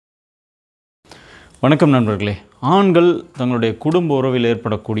வணக்கம் நண்பர்களே. ஆண்கள் தங்களுடைய குடும்ப உறவில்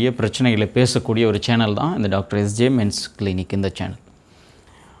ஏற்படக்கூடிய பிரச்சனைகளை பேசக்கூடிய ஒரு சேனல் தான் இந்த drsj மென்ஸ் கிளினிக். இந்த சேனல்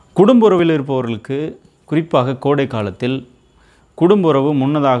குடும்ப உறவில் இருப்பவர்களுக்கு குறிப்பாக கோடை காலத்தில் குடும்ப உறவு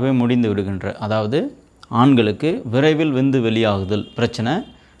முன்னதாகவே முடிந்து விடுகின்ற, அதாவது ஆண்களுக்கு விரைவில் விந்து வெளியாகுதல் பிரச்சனை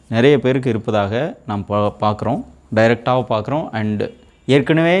நிறைய பேருக்கு இருப்பதாக நாம் பார்க்குறோம், டைரெக்டாக பார்க்குறோம். அண்டு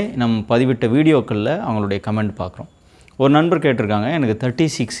ஏற்கனவே நம் பதிவிட்ட வீடியோக்களில் அவங்களுடைய கமெண்ட் பார்க்குறோம். ஒரு நண்பர் கேட்டிருக்காங்க, எனக்கு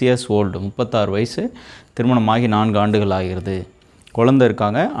 36 இயர்ஸ் ஓல்டு, 36 வயசு, திருமணமாகி 4 ஆண்டுகள் ஆகிறது, குழந்தை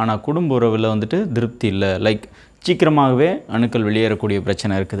இருக்காங்க, ஆனால் குடும்ப உறவில் வந்துட்டு திருப்தி இல்லை, லைக் சீக்கிரமாகவே அணுக்கள் வெளியேறக்கூடிய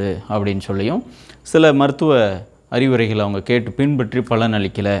பிரச்சனை இருக்குது அப்படின்னு சொல்லியும் சில மருத்துவ அறிவுரைகளை அவங்க கேட்டு பின்பற்றி பலன்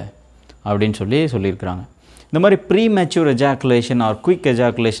அளிக்கலை அப்படின்னு சொல்லியிருக்கிறாங்க. இந்த மாதிரி premature ejaculation R quick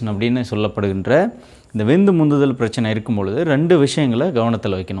ejaculation அப்படின்னு சொல்லப்படுகின்ற இந்த விந்து முந்துதல் பிரச்சனை இருக்கும் பொழுது 2 விஷயங்களை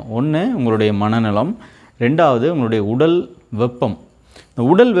கவனத்தில் வைக்கணும். ஒன்று, உங்களுடைய மனநலம். 2வது, உங்களுடைய உடல் வெப்பம். இந்த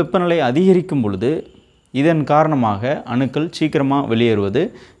உடல் வெப்பநிலை அதிகரிக்கும் பொழுது இதன் காரணமாக அணுக்கள் சீக்கிரமாக வெளியேறுவது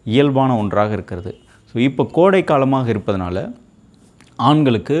இயல்பான ஒன்றாக இருக்கிறது. ஸோ இப்போ கோடை காலமாக இருப்பதனால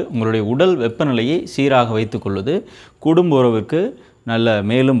ஆண்களுக்கு உங்களுடைய உடல் வெப்பநிலையை சீராக வைத்துக்கொள்வது குடும்ப உறவிற்கு நல்ல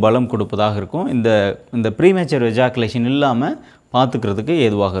மேலும் பலம் கொடுப்பதாக இருக்கும். இந்த ப்ரீமேச்சர் எஜாக்குலேஷன் இல்லாமல் பார்த்துக்கிறதுக்கு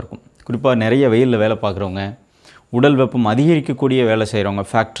ஏதுவாக இருக்கும். குறிப்பாக நிறைய வெயிலில் வேலை பார்க்குறவங்க, உடல் வெப்பம் அதிகரிக்கக்கூடிய வேலை செய்கிறவங்க,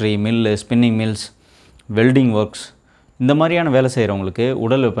 factory, mill, spinning mills, welding works, இந்த மாதிரியான வேலை செய்கிறவங்களுக்கு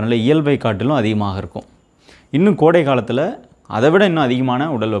உடல் வெப்பநிலை இயல்பை காட்டிலும் அதிகமாக இருக்கும். இன்னும் கோடை காலத்தில் அதை விட இன்னும் அதிகமான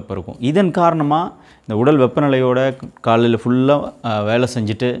உடல் வெப்பம் இருக்கும். இதன் காரணமாக இந்த உடல் வெப்பநிலையோட காலையில் ஃபுல்லாக வேலை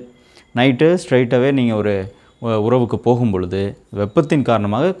செஞ்சுட்டு நைட்டு ஸ்ட்ரைட்டாகவே நீங்கள் ஒரு உறவுக்கு போகும் பொழுது வெப்பத்தின்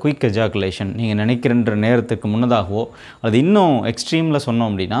காரணமாக குயிக் எஜாக்குலேஷன், நீங்கள் நினைக்கிற நேரத்துக்கு முன்னதாகவோ, அது இன்னும் எக்ஸ்ட்ரீமில் சொன்னோம்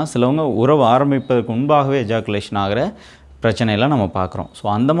அப்படின்னா சிலவங்க உறவு ஆரம்பிப்பதற்கு முன்பாகவே எஜாக்குலேஷன் ஆகிற பிரச்சனையெல்லாம் நம்ம பார்க்குறோம். ஸோ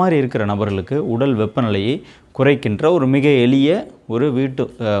அந்த மாதிரி இருக்கிற நபர்களுக்கு உடல் வெப்பநிலையை குறைக்கின்ற ஒரு மிக எளிய ஒரு வீட்டு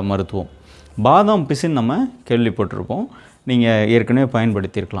மருத்துவம் பாதாம் பிசின் நம்ம கேள்விப்பட்டிருப்போம், நீங்கள் ஏற்கனவே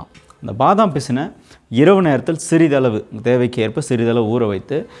பயன்படுத்தியிருக்கலாம். இந்த பாதாம் பிசினை இரவு நேரத்தில் சிறிதளவு தேவைக்கு ஏற்ப சிறிதளவு ஊற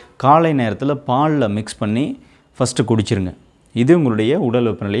வைத்து காலை நேரத்தில் பாலில் மிக்ஸ் பண்ணி ஃபஸ்ட்டு குடிச்சிருங்க. இது உங்களுடைய உடல்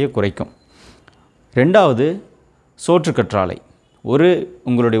வெப்பநிலையை குறைக்கும். 2வது, சோற்றுக்கற்றாழை.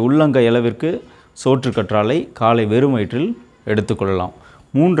 உங்களுடைய உள்ளங்கை அளவிற்கு சோற்றுக்கற்றாழை காலை வெறும் வயிற்றில் எடுத்துக்கொள்ளலாம்.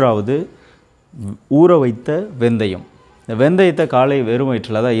 3வது, ஊற வைத்த வெந்தயம். இந்த வெந்தயத்தை காலை வெறும்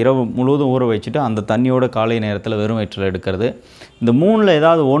வயிற்றில், அதாவது இரவு முழுவதும் ஊற வச்சுட்டு அந்த தண்ணியோட காலை நேரத்தில் வெறும் வயிற்றில் எடுக்கிறது. இந்த 3ல்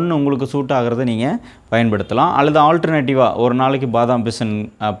ஏதாவது ஒன்று உங்களுக்கு சூட் ஆகிறத நீங்கள் பயன்படுத்தலாம். அல்லது ஆல்டர்னேட்டிவாக ஒரு நாளைக்கு பாதாம் பிசின்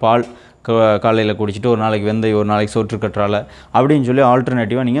பால் காலையில் குடிச்சிட்டு ஒரு நாளைக்கு வெந்தயம், ஒரு நாளைக்கு சோற்றுக்கற்றாழை அப்படின்னு சொல்லி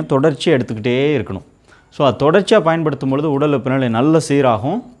ஆல்டர்னேட்டிவாக நீங்கள் தொடர்ச்சியாக எடுத்துக்கிட்டே இருக்கணும். ஸோ அது தொடர்ச்சியாக பயன்படுத்தும் பொழுது உடல் வெப்பநிலை நல்ல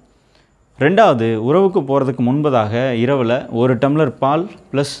சீராகும். 2வது, உறவுக்கு போகிறதுக்கு முன்பதாக இரவில் 1 டம்ளர் பால்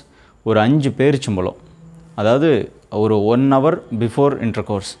ப்ளஸ் ஒரு 5 பேரிச்சம்பழம், அதாவது ஒரு 1 hour பிஃபோர்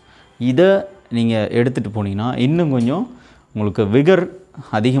இன்டர்கோர்ஸ், இதை நீங்கள் எடுத்துகிட்டு போனீங்கன்னா இன்னும் கொஞ்சம் உங்களுக்கு விகர்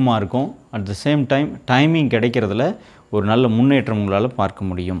அதிகமாக இருக்கும். அட் த சேம் டைமிங் கிடைக்கிறதுல ஒரு நல்ல முன்னேற்றம் உங்களால் பார்க்க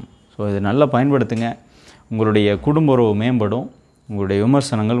முடியும். ஸோ இதை நல்லா பயன்படுத்துங்க, உங்களுடைய குடும்ப உறவு மேம்படும். உங்களுடைய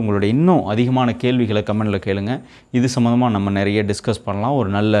விமர்சனங்கள், உங்களுடைய இன்னும் அதிகமான கேள்விகளை கமெண்டில் கேளுங்க. இது சம்மந்தமாக நம்ம நிறைய டிஸ்கஸ் பண்ணலாம். ஒரு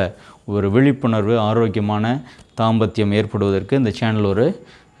நல்ல விழிப்புணர்வு, ஆரோக்கியமான தாம்பத்தியம் ஏற்படுவதற்கு இந்த சேனல் ஒரு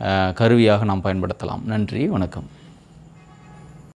கருவியாக நாம் பயன்படுத்தலாம். நன்றி, வணக்கம்.